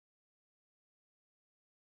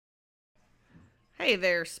Hey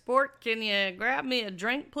there, sport. Can you grab me a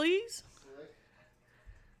drink, please? Slick.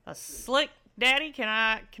 A slick, daddy. Can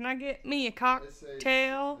I get me a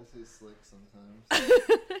cocktail? I say slick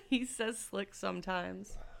sometimes. He says slick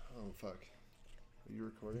sometimes. Oh, fuck. Are you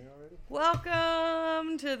recording already?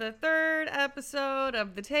 Welcome to the third episode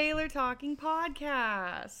of the Taylor Talking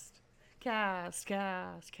Podcast. Cast.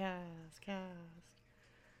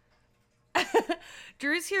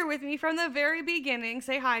 Drew's here with me from the very beginning.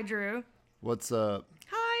 Say hi, Drew. What's up?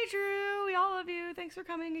 Hi, Drew. We all love you. Thanks for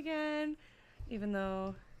coming again. Even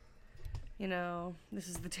though, this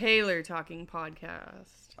is the Taylor Talking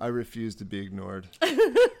Podcast. I refuse to be ignored.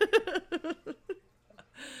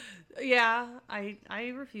 Yeah, I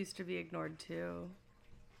refuse to be ignored too.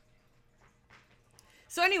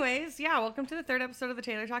 So anyways, welcome to the third episode of the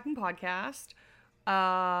Taylor Talking Podcast.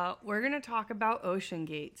 We're going to talk about Ocean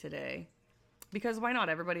Gate today. Because why not?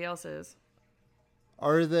 Everybody else is.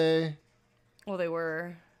 Are they? Well, they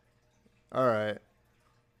were. All right.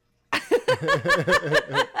 I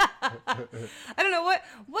don't know. What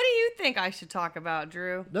do you think I should talk about,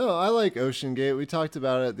 Drew? No, I like Ocean Gate. We talked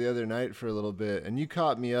about it the other night for a little bit, and you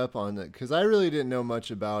caught me up on it because I really didn't know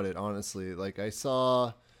much about it, honestly. Like, I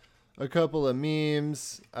saw a couple of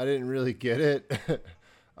memes. I didn't really get it.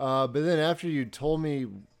 But then after you told me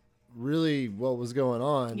really what was going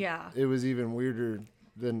on, it was even weirder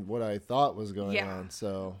than what I thought was going on.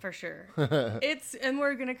 So for sure. And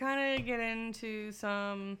we're going to kind of get into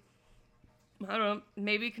some, I don't know,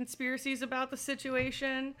 maybe conspiracies about the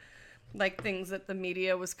situation, like things that the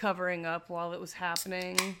media was covering up while it was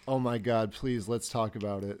happening. Oh my God, please, let's talk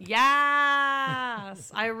about it.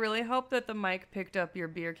 Yes! I really hope that the mic picked up your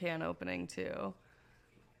beer can opening too.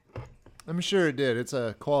 I'm sure it did. It's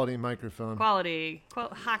a quality microphone. High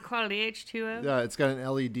quality H2O. Yeah, it's got an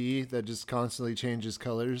LED that just constantly changes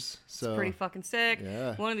colors. So it's pretty fucking sick.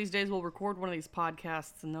 Yeah. One of these days we'll record one of these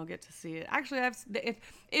podcasts and they'll get to see it. Actually,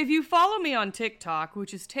 if you follow me on TikTok,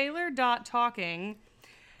 which is Taylor.talking,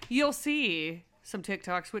 you'll see some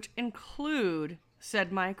TikToks which include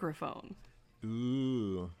said microphone.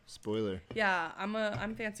 Ooh, spoiler. Yeah,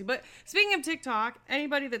 I'm fancy. But speaking of TikTok,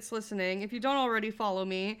 anybody that's listening, if you don't already follow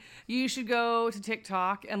me, you should go to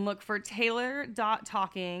TikTok and look for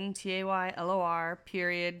Taylor.talking, Taylor,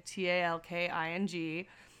 period, Talking,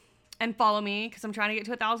 and follow me because I'm trying to get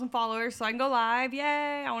to 1,000 followers so I can go live.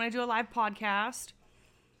 Yay! I want to do a live podcast.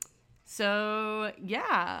 So,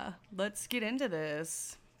 yeah, let's get into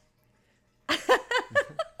this.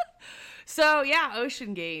 So, yeah,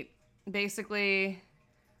 Ocean Gate. Basically,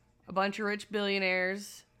 a bunch of rich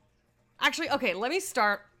billionaires. Actually, okay, let me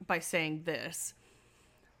start by saying this.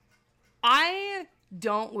 I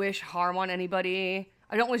don't wish harm on anybody.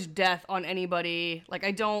 I don't wish death on anybody. Like,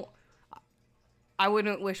 I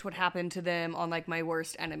wouldn't wish what happened to them on, like, my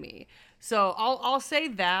worst enemy. So, I'll say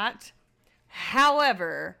that.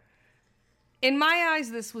 However, in my eyes,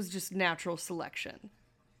 this was just natural selection.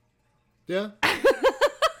 Yeah.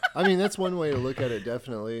 I mean, that's one way to look at it,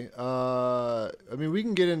 definitely. I mean, we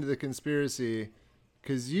can get into the conspiracy,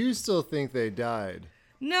 because you still think they died.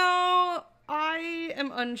 No, I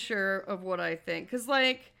am unsure of what I think. Because,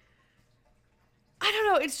 like, I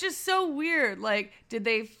don't know. It's just so weird. Like, did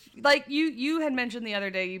they... Like, you had mentioned the other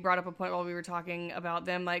day, you brought up a point while we were talking about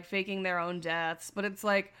them, like, faking their own deaths. But it's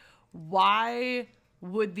like, why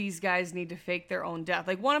would these guys need to fake their own death?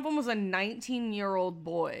 Like, one of them was a 19-year-old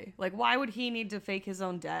boy. Like, why would he need to fake his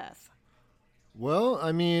own death? Well,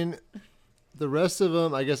 I mean, the rest of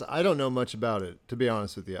them, I guess I don't know much about it, to be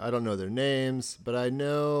honest with you. I don't know their names, but I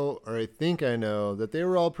know, or I think I know, that they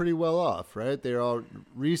were all pretty well off, right? They were all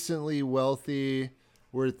recently wealthy,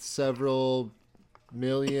 worth several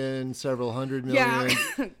million, several hundred million,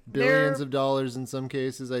 billions of dollars in some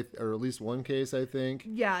cases, or at least one case, I think.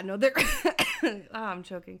 Yeah, no, they're... I'm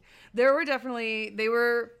choking. There were definitely, they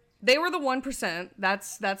were the 1%.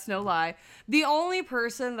 That's no lie. The only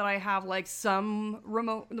person that I have like some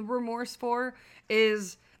remorse for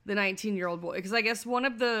is the 19-year-old boy. Because I guess one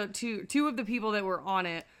of the two of the people that were on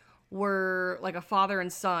it were like a father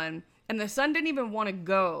and son. And the son didn't even want to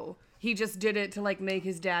go. He just did it to like make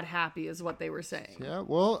his dad happy is what they were saying. Yeah,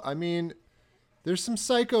 well, I mean... There's some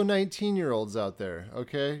psycho 19-year-olds out there,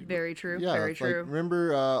 okay? Very true, yeah, very true. Like,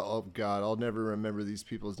 remember, oh God, I'll never remember these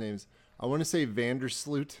people's names. I want to say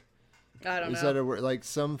Vandersloot. I don't know. Is that a word? Like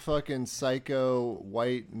some fucking psycho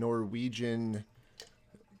white Norwegian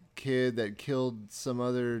kid that killed some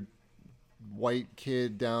other white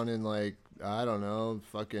kid down in like, I don't know,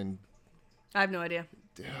 fucking... I have no idea.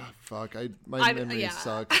 Yeah, fuck, my memory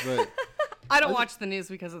sucks, but... I don't watch the news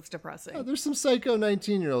because it's depressing. Oh, there's some psycho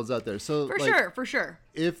 19-year-olds out there. So For sure.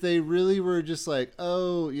 If they really were just like,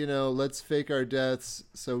 oh, let's fake our deaths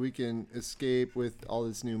so we can escape with all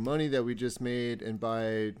this new money that we just made and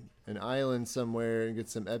buy an island somewhere and get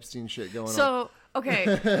some Epstein shit going on. So, okay,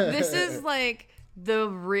 this is like the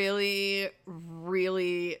really,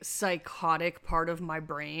 really psychotic part of my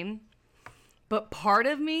brain. But part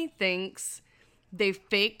of me thinks they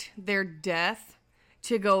faked their death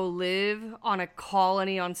to go live on a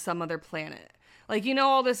colony on some other planet. Like,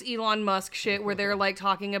 all this Elon Musk shit where they're like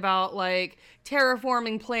talking about like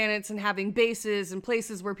terraforming planets and having bases and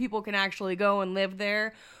places where people can actually go and live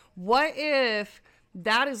there. What if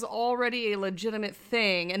that is already a legitimate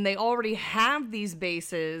thing and they already have these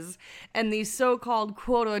bases and these so-called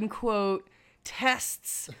quote unquote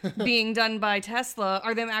tests being done by Tesla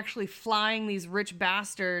are them actually flying these rich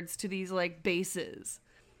bastards to these like bases?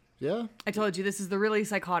 Yeah. I told you this is the really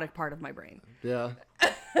psychotic part of my brain. Yeah.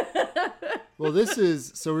 Well,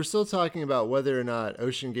 so we're still talking about whether or not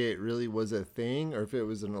OceanGate really was a thing or if it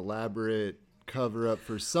was an elaborate cover up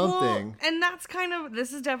for something. Well, and that's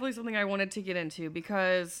this is definitely something I wanted to get into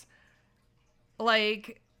because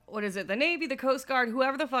like, what is it? The Navy, the Coast Guard,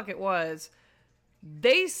 whoever the fuck it was,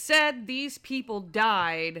 they said these people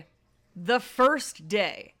died the first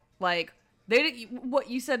day. Like,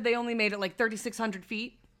 what you said, they only made it like 3,600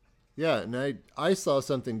 feet. Yeah, and I saw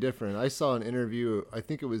something different. I saw an interview, I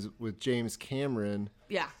think it was with James Cameron.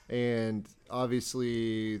 Yeah. And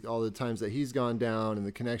obviously all the times that he's gone down and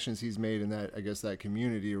the connections he's made in that, I guess, that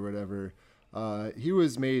community or whatever, he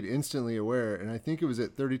was made instantly aware. And I think it was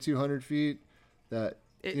at 3,200 feet that,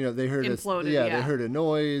 they heard imploded, they heard a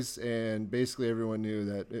noise and basically everyone knew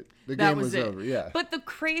that the game was over. Yeah. But the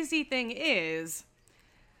crazy thing is,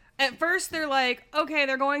 at first, they're like, okay,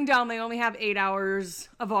 they're going down. They only have 8 hours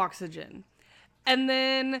of oxygen. And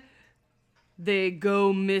then they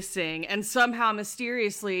go missing. And somehow,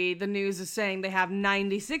 mysteriously, the news is saying they have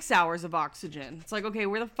 96 hours of oxygen. It's like, okay,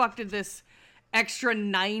 where the fuck did this extra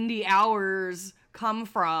 90 hours come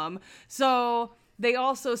from? So they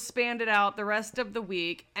also spanned it out the rest of the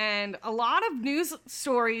week. And a lot of news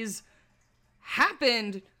stories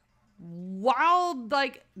happened while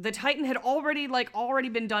like the Titan had already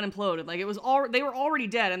been done imploded. Like they were already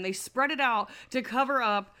dead, and they spread it out to cover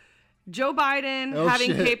up Joe Biden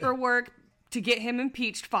having paperwork to get him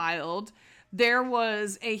impeached filed. There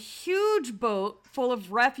was a huge boat full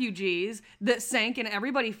of refugees that sank and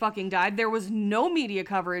everybody fucking died. There was no media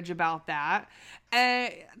coverage about that.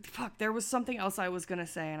 There was something else I was gonna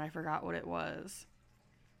say and I forgot what it was.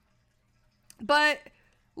 But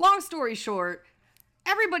long story short,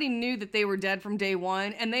 everybody knew that they were dead from day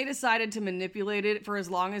one, and they decided to manipulate it for as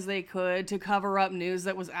long as they could to cover up news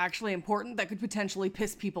that was actually important that could potentially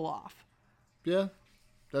piss people off. Yeah.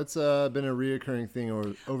 That's been a reoccurring thing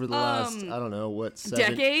over the last, I don't know, 7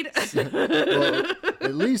 decade? Well,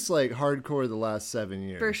 at least like hardcore the last 7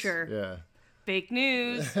 years. For sure. Yeah. Fake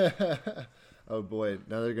news. Oh boy,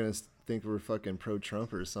 now they're going to think we're fucking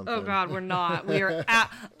pro-Trump or something. Oh God, we're not. We are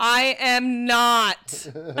I am not.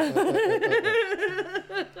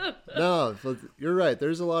 No, you're right.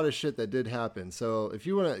 There's a lot of shit that did happen. So if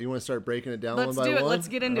you want to start breaking it down one by one. Let's do it. Let's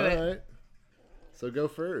get into it. All right. So go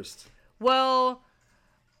first. Well,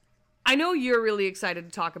 I know you're really excited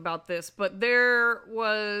to talk about this, but there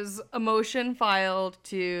was a motion filed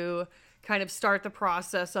to kind of start the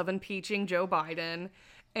process of impeaching Joe Biden,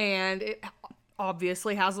 and it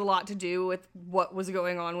obviously has a lot to do with what was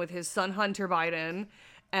going on with his son Hunter Biden.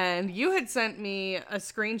 And you had sent me a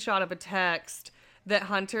screenshot of a text that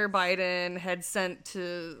Hunter Biden had sent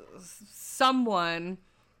to someone.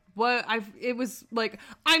 It was like,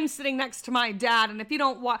 I'm sitting next to my dad, and if you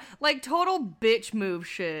don't watch, like, total bitch move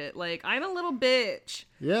shit. Like, I'm a little bitch.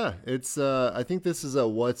 Yeah, it's I think this is a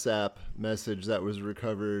WhatsApp message that was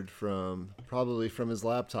recovered probably from his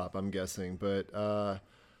laptop, I'm guessing. But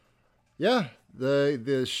yeah,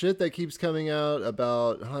 the shit that keeps coming out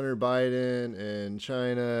about Hunter Biden and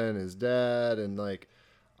China and his dad, and like,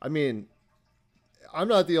 I mean, I'm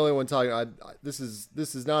not the only one talking. This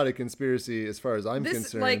is not a conspiracy as far as I'm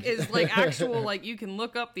concerned. This is like actual, like, you can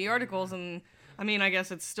look up the articles, and I mean, I guess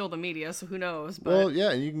it's still the media, so who knows? But well,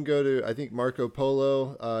 yeah, and you can go to, I think, Marco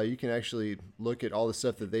Polo. You can actually look at all the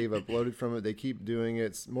stuff that they've uploaded from it. They keep doing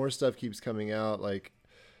it. More stuff keeps coming out. Like,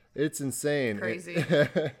 it's insane. Crazy.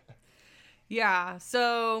 Yeah,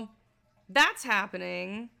 so that's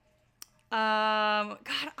happening. God,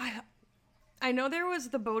 I know there was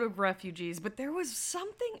the boat of refugees, but there was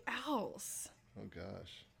something else. Oh,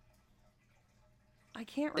 gosh. I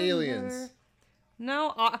can't remember. Aliens.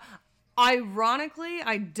 No, Ironically,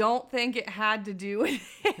 I don't think it had to do with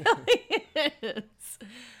aliens.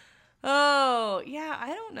 Oh, yeah,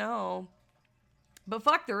 I don't know. But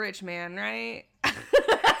fuck the rich man, right?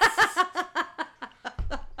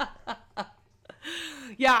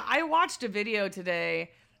 Yeah, I watched a video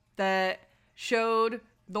today that showed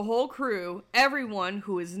the whole crew, everyone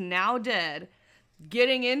who is now dead,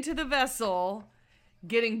 getting into the vessel,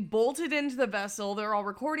 getting bolted into the vessel. They're all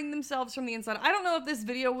recording themselves from the inside. I don't know if this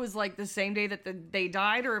video was like the same day that they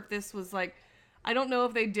died, or if this was like, I don't know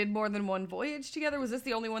if they did more than one voyage together. Was this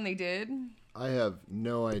the only one they did? I have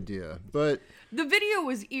no idea, but the video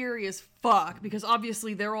was eerie as fuck because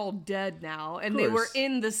obviously they're all dead now, and they were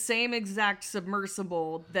in the same exact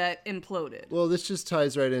submersible that imploded. Well, this just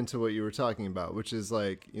ties right into what you were talking about, which is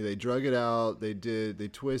like, you know, they drug it out, they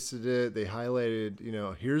twisted it, they highlighted, you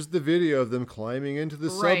know, here's the video of them climbing into the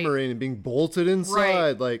submarine and being bolted inside.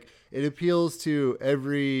 Right. Like, it appeals to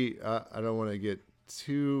every, I don't want to get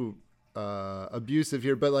too abusive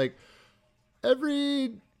here, but like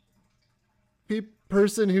every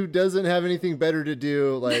person who doesn't have anything better to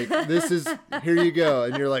do, like, this is, here you go,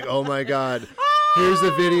 and you're like, oh my god, here's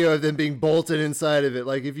a video of them being bolted inside of it.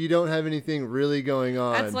 Like, if you don't have anything really going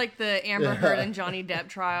on, that's like the Amber Heard and Johnny Depp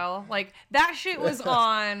trial. Like, that shit was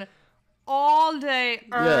on all day,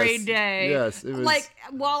 every day. Yes, it was. Like,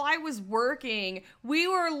 while I was working, we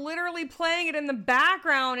were literally playing it in the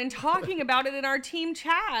background and talking about it in our team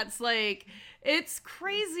chats. Like, it's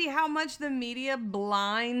crazy how much the media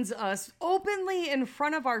blinds us openly in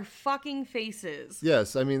front of our fucking faces.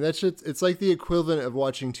 Yes, I mean, that shit's, it's like the equivalent of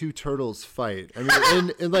watching two turtles fight. I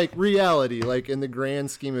mean, in like reality, like in the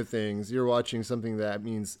grand scheme of things, you're watching something that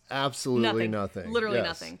means absolutely nothing. Literally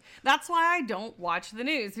nothing. That's why I don't watch the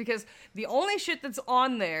news, because the only shit that's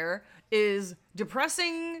on there is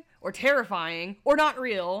depressing or terrifying or not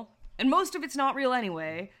real, and most of it's not real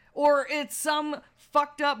anyway, or it's some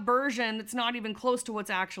fucked up version that's not even close to what's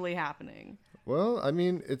actually happening. Well, I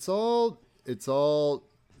mean, it's all day,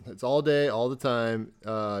 all the time.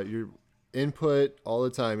 Your input all the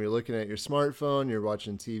time. You're looking at your smartphone. You're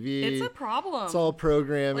watching TV. It's a problem. It's all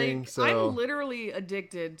programming. Like, so I'm literally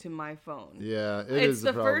addicted to my phone. Yeah, It's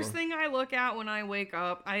the problem. first thing I look at when I wake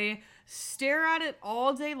up. I stare at it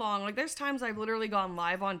all day long. Like, there's times I've literally gone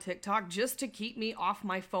live on TikTok just to keep me off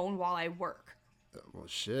my phone while I work. Well,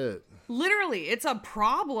 shit. Literally, it's a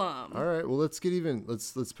problem. All right, well, let's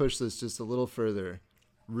push this just a little further.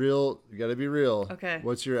 You gotta be real. Okay.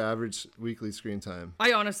 What's your average weekly screen time?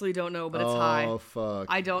 I honestly don't know, but it's high. Oh, fuck.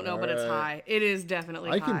 I don't know, All but it's right. high. It is definitely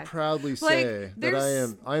high. I can proudly say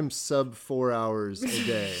that I'm sub 4 hours a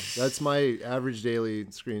day. That's my average daily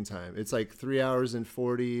screen time. It's like 3 hours and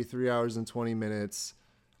 40, 3 hours and 20 minutes.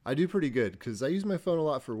 I do pretty good because I use my phone a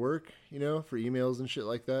lot for work, you know, for emails and shit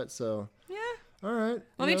like that. So Yeah. all right.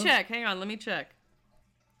 Let me check. Hang on. Let me check.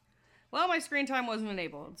 Well, my screen time wasn't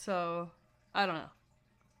enabled, so I don't know.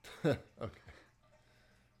 Okay.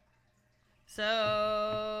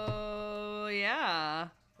 So, yeah.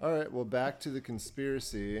 All right. Well, back to the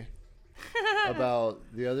conspiracy about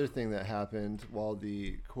the other thing that happened while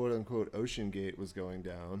the quote unquote Ocean Gate was going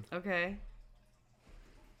down. Okay.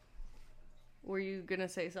 Were you going to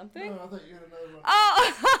say something? No, I thought you had another one.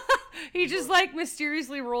 Oh! He just, like,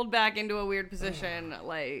 mysteriously rolled back into a weird position.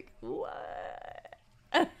 Like,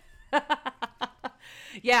 what?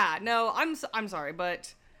 Yeah, no, I'm sorry,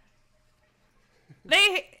 but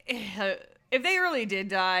if they really did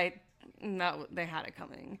die, no, they had it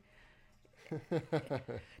coming.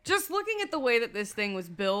 Just looking at the way that this thing was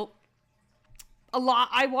built,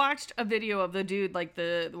 I watched a video of the dude, like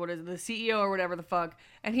the CEO or whatever the fuck,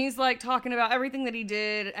 and he's like talking about everything that he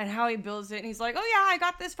did and how he builds it, and he's like, oh yeah, I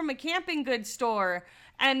got this from a camping goods store,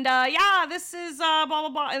 and yeah, this is blah blah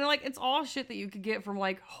blah, and like, it's all shit that you could get from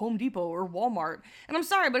like Home Depot or Walmart. And I'm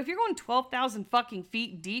sorry, but if you're going 12,000 fucking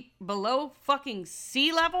feet deep below fucking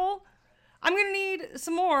sea level, I'm gonna need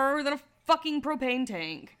some more than a fucking propane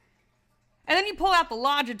tank. And then you pull out the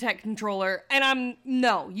Logitech controller, and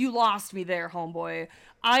no, you lost me there, homeboy.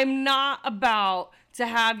 I'm not about to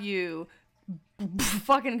have you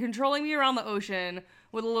fucking controlling me around the ocean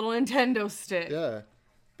with a little Nintendo stick. Yeah,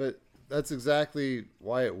 but that's exactly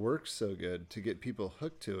why it works so good, to get people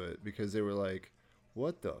hooked to it, because they were like,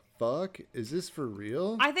 what the fuck? Is this for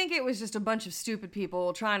real? I think it was just a bunch of stupid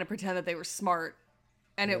people trying to pretend that they were smart,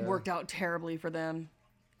 and it worked out terribly for them.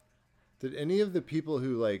 Did any of the people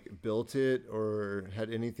who like built it or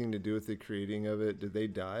had anything to do with the creating of it, did they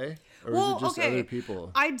die? Or was it just other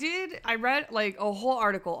people? I read like a whole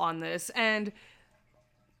article on this, and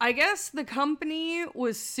I guess the company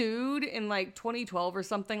was sued in like 2012 or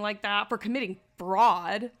something like that for committing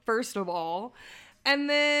fraud, first of all. And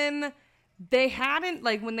then they hadn't,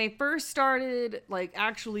 like, when they first started, like,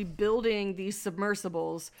 actually building these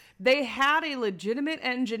submersibles, they had a legitimate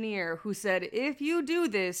engineer who said, if you do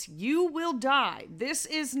this, you will die. This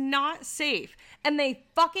is not safe. And they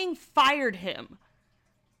fucking fired him.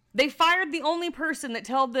 They fired the only person that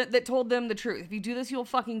told them the truth. If you do this, you'll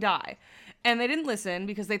fucking die. And they didn't listen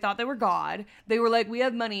because they thought they were God. They were like, we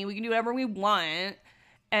have money. We can do whatever we want.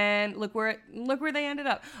 And look where they ended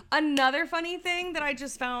up. Another funny thing that I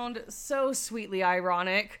just found so sweetly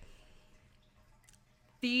ironic.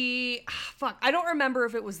 I don't remember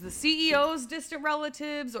if it was the CEO's distant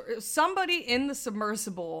relatives or somebody in the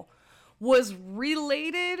submersible was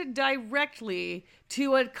related directly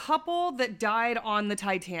to a couple that died on the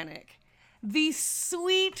Titanic. The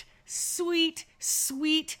sweet, sweet,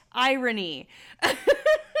 sweet irony.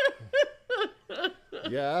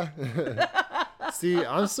 Yeah. See,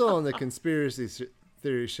 I'm still on the conspiracy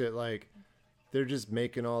theory shit. Like, they're just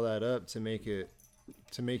making all that up to make you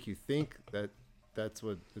think that that's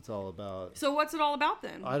what it's all about. So what's it all about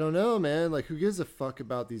then? I don't know, man. Like, who gives a fuck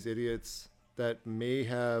about these idiots that may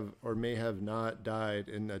have or may have not died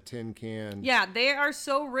in a tin can? Yeah, they are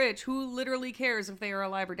so rich. Who literally cares if they are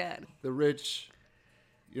alive or dead? The rich.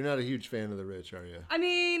 You're not a huge fan of the rich, are you? I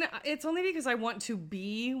mean, it's only because I want to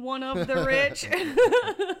be one of the rich.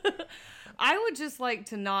 I would just like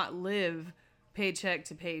to not live paycheck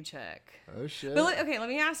to paycheck. Oh, shit. But okay, let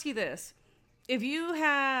me ask you this. If you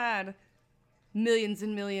had millions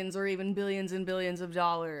and millions or even billions and billions of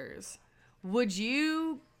dollars, would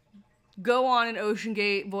you go on an ocean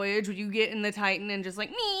gate voyage? Would you get in the Titan and just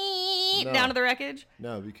like, down to the wreckage?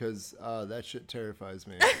 No, because that shit terrifies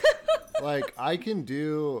me. Like, I'll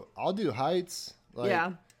do heights. Like,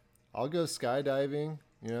 yeah. I'll go skydiving,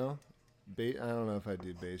 you know? I don't know if I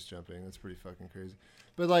do base jumping. That's pretty fucking crazy.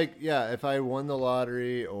 But, like, yeah, if I won the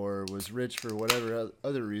lottery or was rich for whatever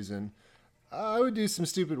other reason, I would do some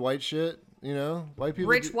stupid white shit, you know? White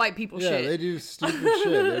people shit. Yeah, they do stupid shit.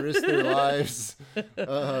 They risk their lives.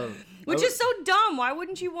 Which is so dumb. Why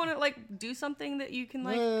wouldn't you want to, like, do something that you can,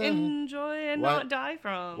 like, enjoy and not die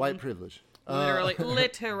from? White privilege. Literally.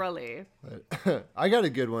 I got a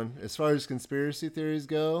good one. As far as conspiracy theories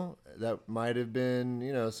go, that might have been,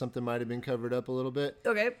 you know, something might have been covered up a little bit.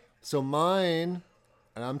 Okay. So mine,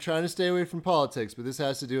 and I'm trying to stay away from politics, but this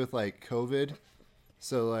has to do with, like, COVID.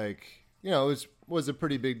 So, like, you know, it was a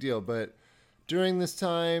pretty big deal. But during this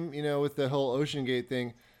time, you know, with the whole OceanGate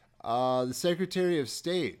thing, the Secretary of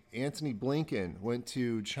State, Antony Blinken, went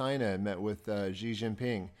to China and met with Xi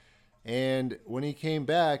Jinping. And when he came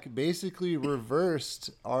back, basically reversed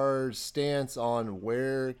our stance on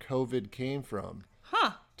where COVID came from.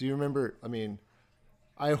 Huh. Do you remember? I mean,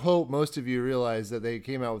 I hope most of you realize that they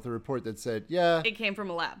came out with a report that said, yeah, it came from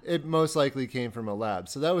a lab. It most likely came from a lab.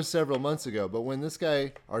 So that was several months ago. But when this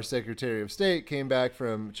guy, our Secretary of State, came back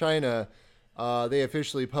from China, they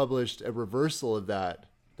officially published a reversal of that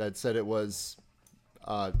said it was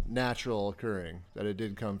natural occurring, that it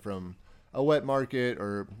did come from a wet market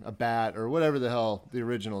or a bat or whatever the hell the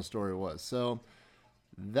original story was. So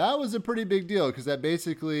that was a pretty big deal because that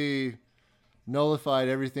basically nullified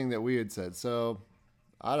everything that we had said. So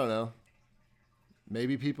I don't know.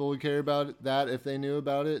 Maybe people would care about that if they knew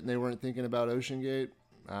about it and they weren't thinking about OceanGate.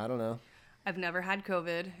 I don't know. I've never had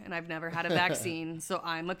COVID and I've never had a vaccine, so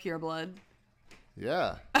I'm a pureblood.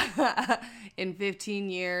 Yeah. In 15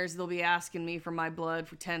 years, they'll be asking me for my blood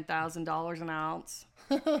for $10,000 an ounce.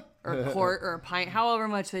 Or a quart or a pint, however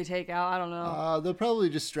much they take out. I don't know. They'll probably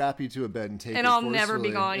just strap you to a bed and take it and I'll forcefully. never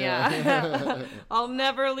be gone, yeah. I'll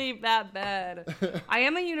never leave that bed. I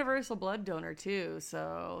am a universal blood donor, too,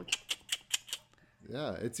 so...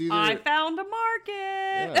 Yeah, it's either... I found a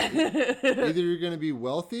market! Yeah, either you're going to be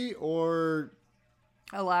wealthy or...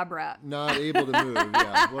 a lab rat. Not able to move,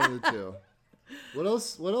 yeah, one of the two. What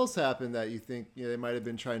else happened that you think they might have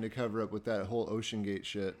been trying to cover up with that whole OceanGate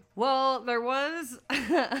shit? Well, there was...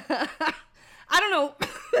 I don't know.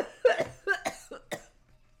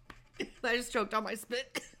 I just choked on my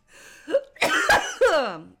spit.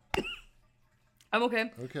 I'm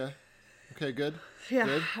okay. Okay, good. Yeah,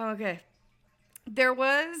 good. I'm okay. There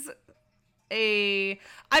was I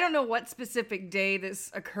don't know what specific day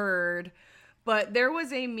this occurred, but there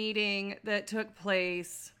was a meeting that took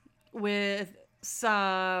place with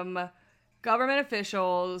some government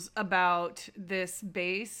officials about this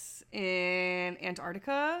base in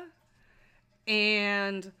Antarctica.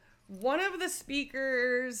 And one of the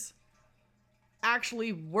speakers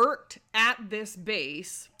actually worked at this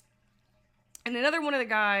base. And another one of the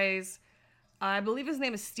guys, I believe his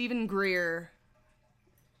name is Stephen Greer.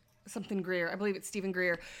 something Greer. I believe it's Stephen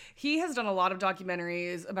Greer. He has done a lot of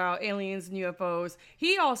documentaries about aliens and UFOs.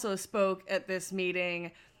 He also spoke at this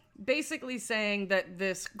meeting basically saying that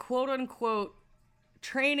this quote unquote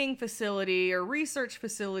training facility or research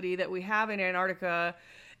facility that we have in Antarctica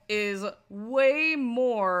is way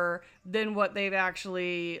more than what they've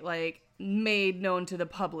actually like made known to the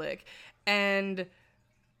public. And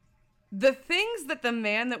the things that the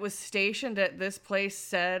man that was stationed at this place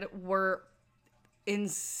said were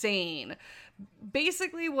insane.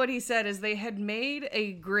 Basically, what he said is they had made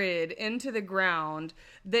a grid into the ground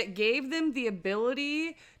that gave them the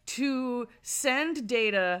ability to send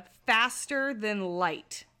data faster than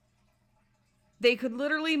light. They could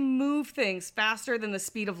literally move things faster than the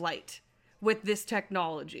speed of light with this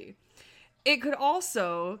technology. It could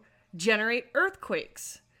also generate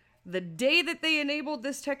earthquakes. The day that they enabled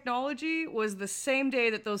this technology was the same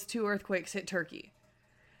day that those 2 earthquakes hit Turkey.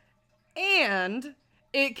 And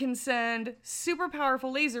it can send super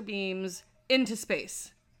powerful laser beams into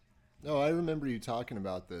space. Oh, I remember you talking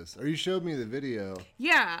about this. Or you showed me the video.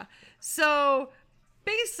 Yeah. So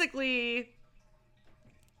basically,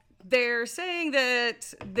 they're saying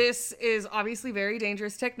that this is obviously very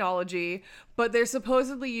dangerous technology, but they're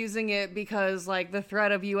supposedly using it because, like, the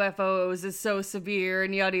threat of UFOs is so severe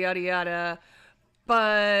and yada, yada, yada.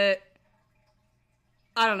 But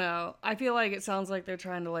I don't know. I feel like it sounds like they're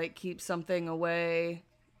trying to, like, keep something away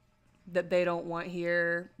that they don't want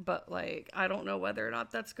here. But, like, I don't know whether or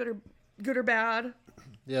not that's good or bad.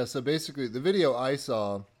 Yeah, so basically, the video I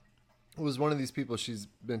saw was one of these people she's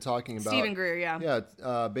been talking about. Stephen Greer, yeah.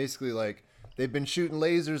 Yeah, basically, like, they've been shooting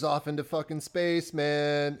lasers off into fucking space,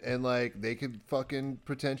 man, and, like, they could fucking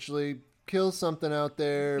potentially kill something out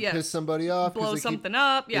there, Yes. piss somebody off. Blow something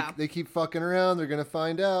up, yeah. They keep fucking around, they're going to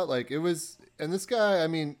find out. Like, it was, and this guy, I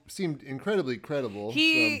mean, seemed incredibly credible.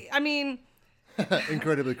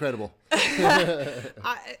 Incredibly credible.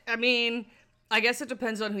 I mean, I guess it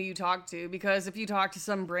depends on who you talk to, because if you talk to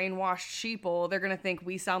some brainwashed sheeple, they're going to think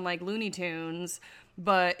we sound like Looney Tunes.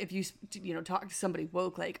 But if you talk to somebody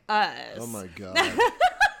woke like us. Oh my God.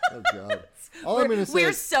 Oh God.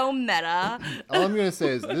 We're so meta. All I'm going to say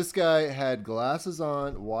is this guy had glasses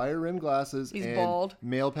on, wire rimmed glasses, He's and bald.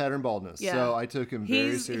 male pattern baldness. Yeah. So I took him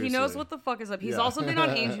very seriously. He knows what the fuck is up. He's Yeah. also been on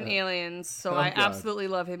Ancient Aliens, so I God. absolutely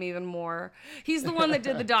love him even more. He's the one that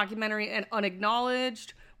did the documentary and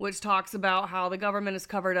Unacknowledged, which talks about how the government has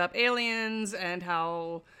covered up aliens and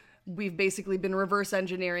how we've basically been reverse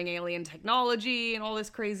engineering alien technology and all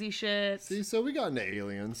this crazy shit. See, so we got into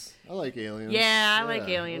aliens. I like aliens. Yeah, I like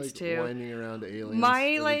aliens too. Winding around to aliens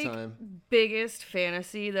My every time. biggest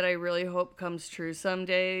fantasy that I really hope comes true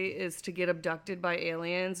someday is to get abducted by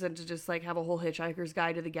aliens and to just like have a whole Hitchhiker's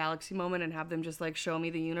Guide to the Galaxy moment and have them just like show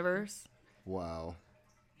me the universe. Wow.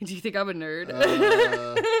 Do you think I'm a nerd?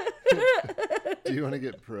 Do you want to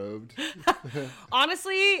get probed?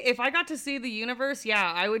 Honestly, if I got to see the universe,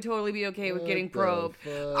 yeah, I would totally be okay with getting probed.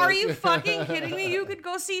 fuck? Are you fucking kidding me? You could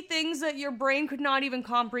go see things that your brain could not even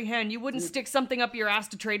comprehend. You wouldn't stick something up your ass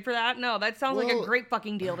to trade for that? No, that sounds like a Well, great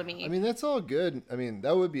fucking deal to me. I mean, that's all good. I mean,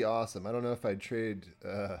 that would be awesome. I don't know if I'd trade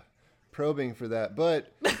probing for that,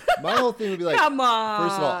 but my whole thing would be like, Come on.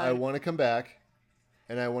 First of all, I want to come back.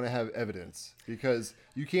 And I want to have evidence, because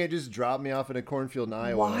you can't just drop me off in a cornfield in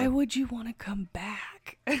Iowa. Why would you want to come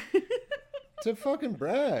back? To fucking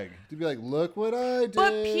brag. To be like, look what I did.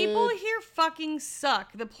 But people here fucking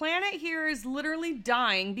suck. The planet here is literally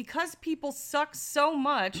dying because people suck so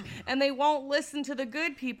much and they won't listen to the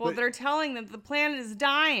good people that are telling them the planet is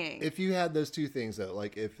dying. If you had those two things, though,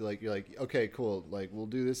 like if like you're like, okay, cool, like we'll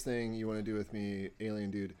do this thing you want to do with me,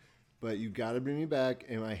 alien dude, but you got to bring me back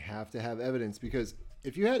and I have to have evidence, because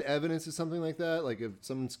if you had evidence of something like that, like if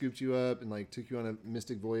someone scooped you up and like took you on a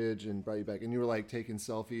mystic voyage and brought you back and you were like taking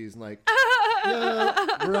selfies and like,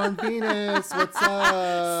 yeah, we're on Venus, what's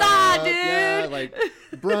up? Saw, dude. Yeah, like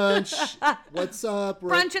brunch, what's up? We're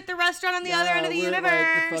Brunch at the restaurant on the other end of the we're universe.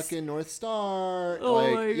 Like the fucking North Star. Oh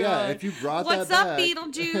like, my yeah, God. if you brought What's that up, back,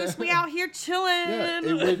 Beetlejuice? We out here chilling. yeah,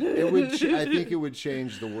 it would. I think it would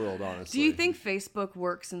change the world, honestly. Do you think Facebook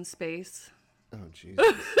works in space? Oh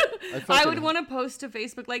Jesus! I would want to post to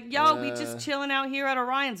Facebook like, yo, we just chilling out here at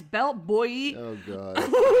Orion's Belt, boy. Oh God!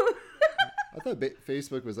 I thought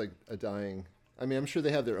Facebook was like a dying. I mean, I'm sure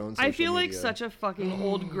they have their own social I feel like media. such a fucking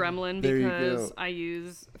old gremlin There you because go. I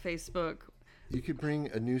use Facebook. You could bring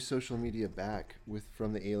a new social media back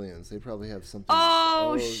from the aliens. They probably have something.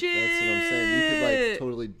 Oh, shit! That's what I'm saying. You could like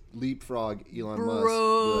totally leapfrog Elon Musk. Be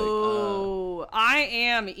Bro, I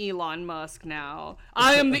am Elon Musk now.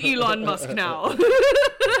 I am the Elon Musk now.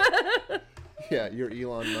 yeah, your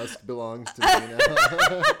Elon Musk belongs to me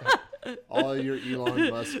now. All your Elon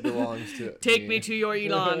Musk belongs to Take me to your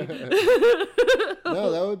Elon.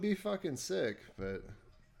 No, that would be fucking sick, but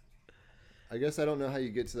I guess I don't know how you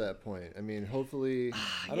get to that point. I mean, hopefully,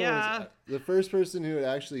 I don't know, the first person who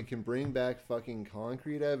actually can bring back fucking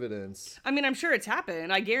concrete evidence. I mean, I'm sure it's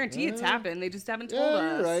happened. I guarantee it's happened. They just haven't told us.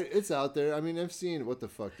 Yeah, you're right. It's out there. I mean, I've seen what the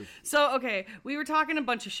fuck. So, okay, we were talking a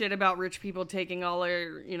bunch of shit about rich people taking all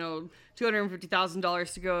their,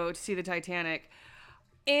 $250,000 to go to see the Titanic.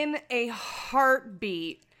 In a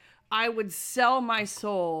heartbeat, I would sell my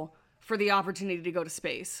soul for the opportunity to go to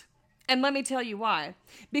space. And let me tell you why.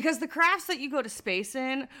 Because the crafts that you go to space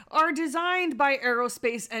in are designed by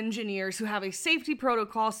aerospace engineers who have a safety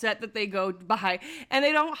protocol set that they go by, and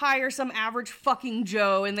they don't hire some average fucking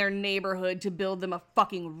Joe in their neighborhood to build them a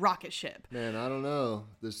fucking rocket ship. Man, I don't know.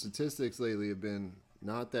 The statistics lately have been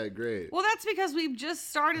not that great. Well, that's because we've just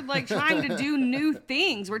started trying to do new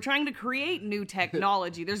things. We're trying to create new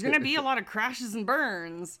technology. There's going to be a lot of crashes and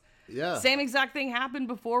burns. Yeah. Same exact thing happened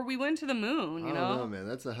before we went to the moon, you know? I don't know, man.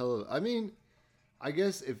 That's a hell of... I mean, I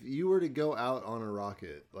guess if you were to go out on a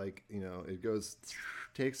rocket, it goes...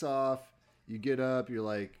 takes off, you get up,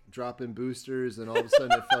 you're, dropping boosters, and all of a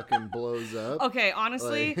sudden it fucking blows up. Okay,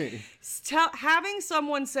 honestly, having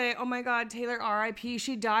someone say, oh my God, Taylor R.I.P.,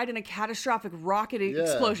 she died in a catastrophic rocket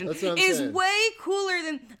explosion is saying. way cooler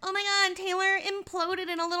than, oh my God, Taylor imploded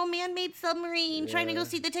in a little man-made submarine trying to go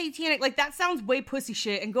see the Titanic. That sounds way pussy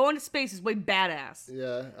shit, and going to space is way badass.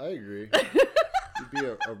 Yeah, I agree. You'd be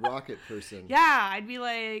a rocket person. Yeah, I'd be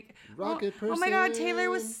like, rocket person. Oh my God, Taylor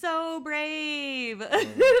was so brave. Oh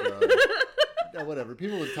my God. Yeah, whatever.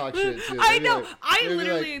 People would talk shit too. I know. I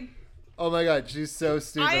literally... oh my God, she's so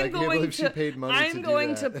stupid. I can't believe she paid money to do that. I'm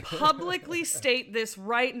going to publicly state this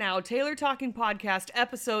right now. Taylor Talking Podcast,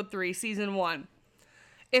 Episode 3, Season 1.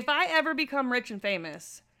 If I ever become rich and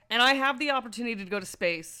famous, and I have the opportunity to go to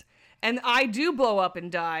space, and I do blow up and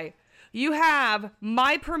die, you have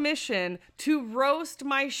my permission to roast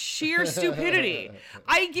my sheer stupidity.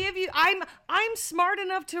 I'm smart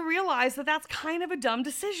enough to realize that that's kind of a dumb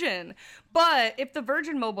decision. But if the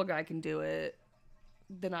Virgin Mobile guy can do it,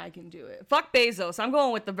 then I can do it. Fuck Bezos. I'm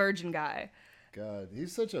going with the Virgin guy. God,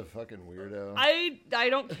 he's such a fucking weirdo. I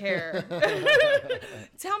don't care.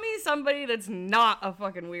 Tell me somebody that's not a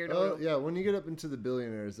fucking weirdo. Oh, yeah, when you get up into the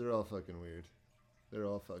billionaires, they're all fucking weird. They're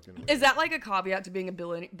all fucking weird. Is that a caveat to being a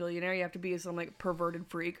billionaire? You have to be some perverted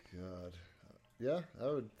freak? God. Yeah, I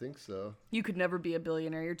would think so. You could never be a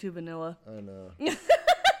billionaire. You're too vanilla. I know.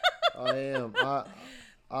 I am.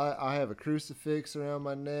 I have a crucifix around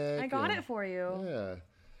my neck. I got it for you. Yeah.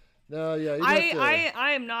 No, yeah.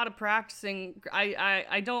 I am not a practicing.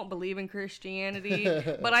 I don't believe in Christianity,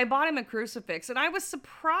 but I bought him a crucifix, and I was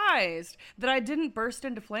surprised that I didn't burst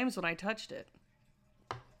into flames when I touched it.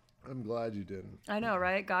 I'm glad you didn't. I know,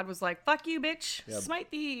 right? God was like, "Fuck you, bitch! Yeah,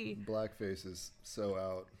 Smite thee." Blackface is so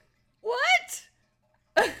out. What?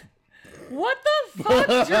 What the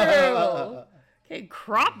fuck, Drew? Okay,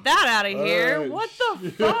 crop that out of here. What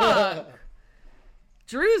the fuck?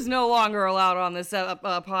 Drew's no longer allowed on this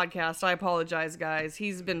podcast. I apologize, guys.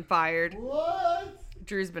 He's been fired. What?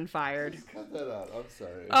 Drew's been fired. Just cut that out. I'm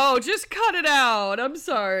sorry. Oh, just cut it out. I'm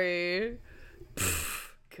sorry.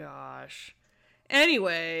 Gosh.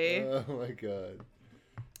 Anyway. Oh my God.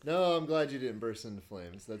 No, I'm glad you didn't burst into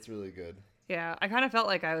flames. That's really good. Yeah, I kind of felt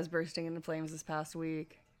like I was bursting into flames this past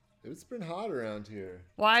week. It's been hot around here.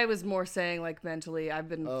 Well, I was more saying mentally, I've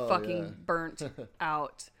been burnt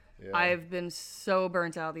out. Yeah. I've been so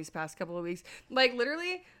burnt out these past couple of weeks.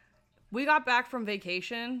 Literally, we got back from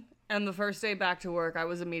vacation, and the first day back to work, I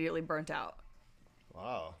was immediately burnt out.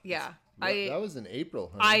 Wow. Yeah. That was in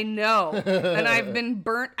April, honey. I know. And I've been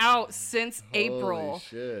burnt out since April. Holy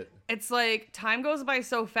shit. It's time goes by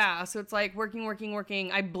so fast. So it's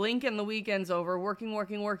working. I blink and the weekend's over.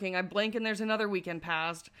 Working. I blink and there's another weekend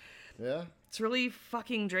passed. Yeah. It's really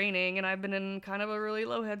fucking draining, and I've been in kind of a really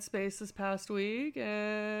low headspace this past week,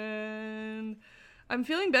 and I'm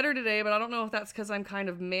feeling better today, but I don't know if that's because I'm kind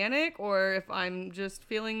of manic or if I'm just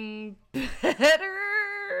feeling better.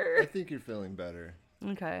 I think you're feeling better.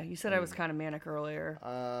 Okay, you said I was kind of manic earlier.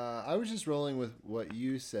 I was just rolling with what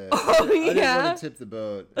you said. Oh, I didn't want to tip the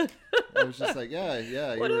boat. I was just like,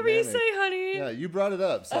 yeah. Whatever you say, honey. Yeah, you brought it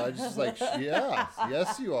up, so I just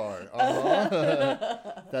yes, you are.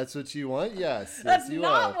 That's what you want? Yes, That's you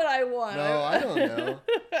not are. what I want. No, I don't know.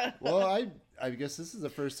 Well, I guess this is the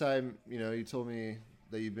first time, you told me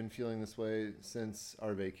that you've been feeling this way since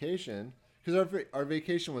our vacation. Because our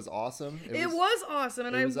vacation was awesome. It was awesome,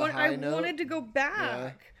 and I wanted to go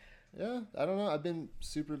back. Yeah, I don't know. I've been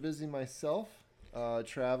super busy myself,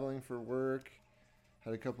 traveling for work,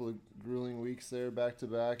 had a couple of grueling weeks there back to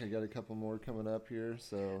back. I got a couple more coming up here,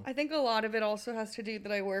 so. I think a lot of it also has to do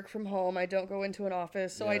that I work from home. I don't go into an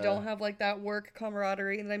office, so I don't have like that work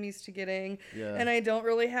camaraderie that I'm used to getting. Yeah. And I don't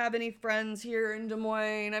really have any friends here in Des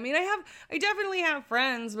Moines. I mean, I definitely have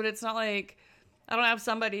friends, but it's not like I don't have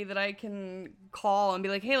somebody that I can call and be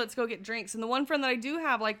like, hey, let's go get drinks. And the one friend that I do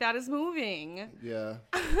have like that is moving. Yeah.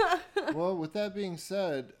 Well, with that being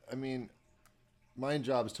said, I mean, my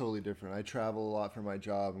job is totally different. I travel a lot for my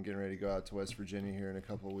job. I'm getting ready to go out to West Virginia here in a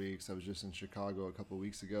couple of weeks. I was just in Chicago a couple of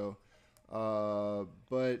weeks ago.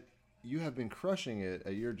 But you have been crushing it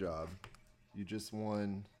at your job. You just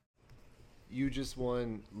won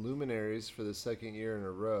Luminaries for the second year in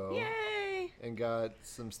a row. Yay! And got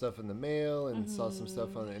some stuff in the mail and saw some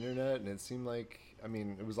stuff on the internet, and it seemed like, I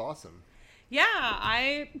mean, it was awesome. Yeah,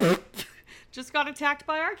 I just got attacked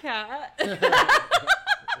by our cat.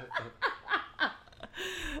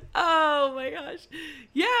 Oh my gosh.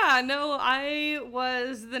 Yeah, no, I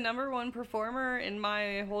was the number one performer in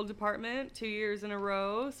my whole department 2 years in a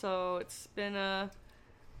row, so it's been a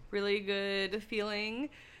really good feeling.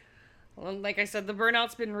 Like I said, the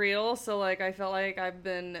burnout's been real, so like I felt like I've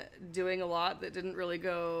been doing a lot that didn't really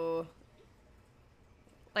go.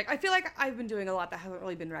 Like I feel like I've been doing a lot that hasn't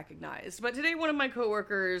really been recognized. But today, one of my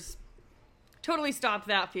coworkers totally stopped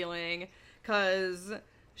that feeling because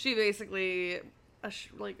she basically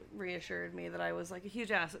like reassured me that I was like a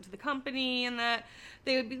huge asset to the company and that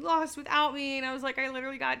they would be lost without me. And I was like, I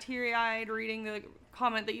literally got teary-eyed reading the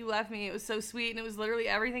comment that you left me. It was so sweet, and it was literally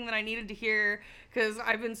everything that I needed to hear because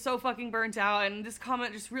I've been so fucking burnt out, and this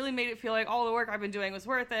comment just really made it feel like all the work I've been doing was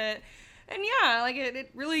worth it. And yeah, like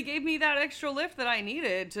it really gave me that extra lift that I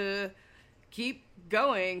needed to keep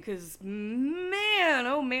going because man,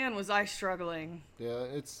 oh man, was I struggling. Yeah,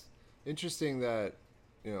 it's interesting that,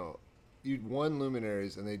 you know, you'd won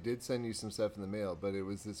Luminaries and they did send you some stuff in the mail, but it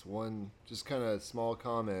was this one just kind of small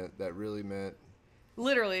comment that really meant.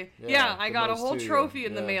 Literally. Yeah, I got a whole trophy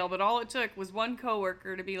in the Yeah. mail, but all it took was one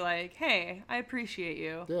coworker to be like, hey, I appreciate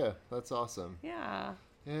you. Yeah, that's awesome. Yeah.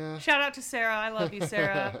 Yeah. Shout out to Sarah. I love you,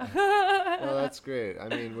 Sarah. Well, that's great. I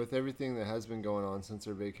mean, with everything that has been going on since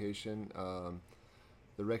our vacation,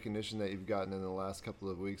 the recognition that you've gotten in the last couple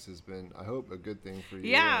of weeks has been, I hope, a good thing for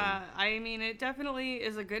you. Yeah, I mean, it definitely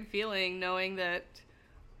is a good feeling knowing that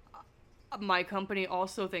my company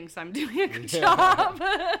also thinks I'm doing a good job.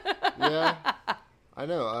 Yeah, I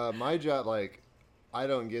know. My job, like, I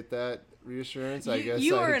don't get that reassurance. I guess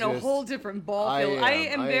you are in a whole different ball field. I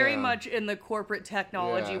am very much in the corporate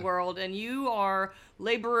technology world, and you are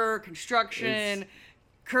laborer, construction,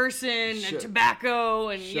 cursing, and tobacco,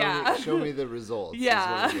 and show me the results.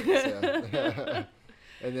 Yeah. Is what it is. Yeah.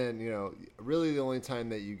 And then, you know, really the only time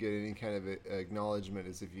that you get any kind of acknowledgement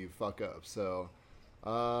is if you fuck up. So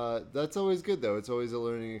that's always good, though. It's always a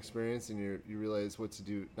learning experience, and you realize what to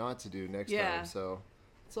do, not to do next time. So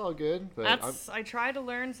it's all good. But I try to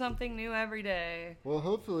learn something new every day. Well,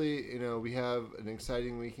 hopefully, you know, we have an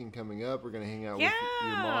exciting weekend coming up. We're going to hang out with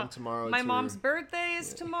your mom tomorrow. My mom's birthday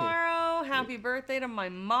is tomorrow. Happy birthday to my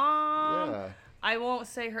mom. Yeah. I won't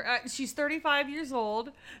say her. She's 35 years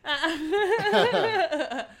old.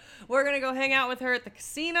 We're going to go hang out with her at the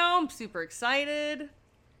casino. I'm super excited.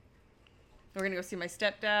 We're going to go see my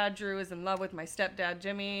stepdad. Drew is in love with my stepdad,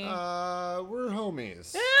 Jimmy. We're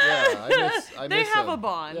homies. Yeah, I miss they have them. a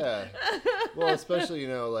bond. Yeah. Well, especially, you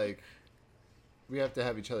know, like, we have to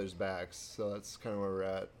have each other's backs. So that's kind of where we're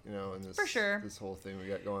at, you know, in this, for sure. This whole thing we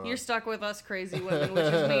got going on. You're stuck with us crazy women,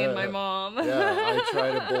 which is me and my mom. Yeah, I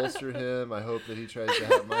try to bolster him. I hope that he tries to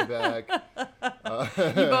have my back.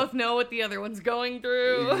 You both know what the other one's going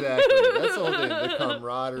through. Exactly. That's the whole thing. The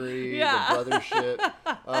camaraderie, the brothership.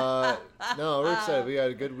 No, we're excited. We got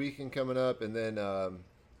a good weekend coming up, and then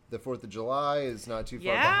the 4th of July is not too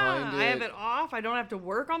far behind it. I have it off. I don't have to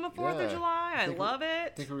work on the 4th of July. I love it. I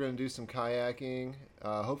think we're going to do some kayaking.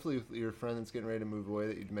 Hopefully with your friend that's getting ready to move away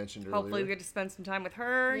that you mentioned earlier. Hopefully we get to spend some time with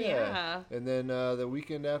her. Yeah. And then the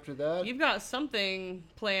weekend after that. You've got something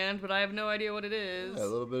planned, but I have no idea what it is. Yeah, a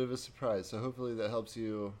little bit of a surprise. So hopefully that helps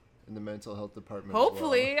you in the mental health department.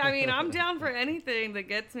 Hopefully. As well. I mean, I'm down for anything that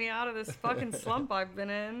gets me out of this fucking slump I've been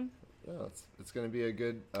in. Yeah, it's going to be a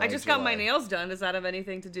good I just got my nails done. Does that have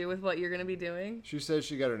anything to do with what you're going to be doing? She says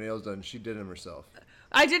she got her nails done. She did them herself.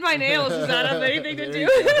 I did my nails. Does that have anything to do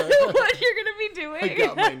with what you're going to be doing? I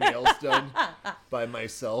got my nails done by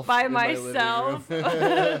myself. By myself. Yeah,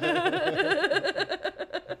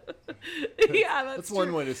 that's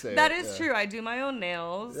one way to say that it. That is true. I do my own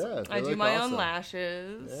nails. Yeah, I do my own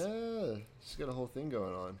lashes. Yeah, she's got a whole thing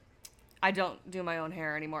going on. I don't do my own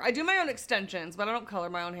hair anymore. I do my own extensions, but I don't color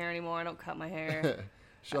my own hair anymore. I don't cut my hair.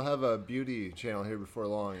 She'll have a beauty channel here before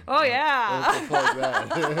long. Oh, yeah. We'll plug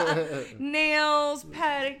that. Nails,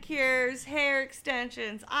 pedicures, hair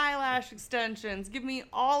extensions, eyelash extensions. Give me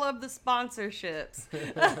all of the sponsorships.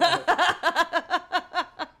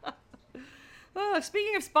 Oh,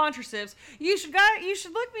 speaking of sponsorships, you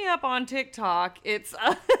should look me up on TikTok. It's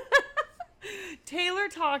Taylor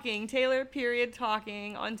Talking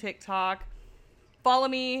on TikTok. Follow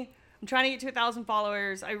me. I'm trying to get to 1,000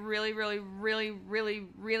 followers. I really, really, really, really,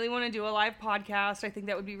 really want to do a live podcast. I think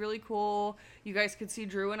that would be really cool. You guys could see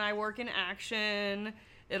Drew and I work in action.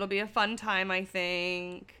 It'll be a fun time, I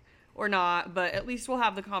think. Or not, but at least we'll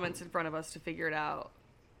have the comments in front of us to figure it out.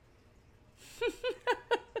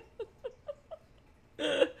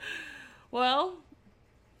 Well,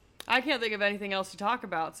 I can't think of anything else to talk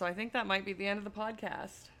about, so I think that might be the end of the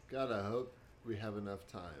podcast. God, I hope we have enough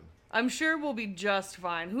time. I'm sure we'll be just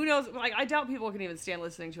fine. Who knows? Like, I doubt people can even stand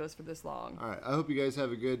listening to us for this long. All right. I hope you guys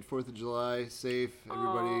have a good 4th of July. Safe,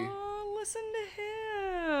 everybody. Oh, listen to him.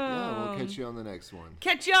 Yeah, we'll catch you on the next one.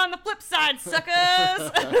 Catch you on the flip side,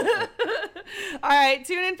 suckers. All right.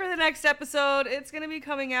 Tune in for the next episode. It's going to be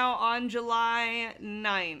coming out on July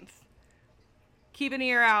 9th. Keep an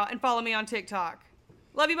ear out and follow me on TikTok.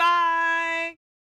 Love you. Bye.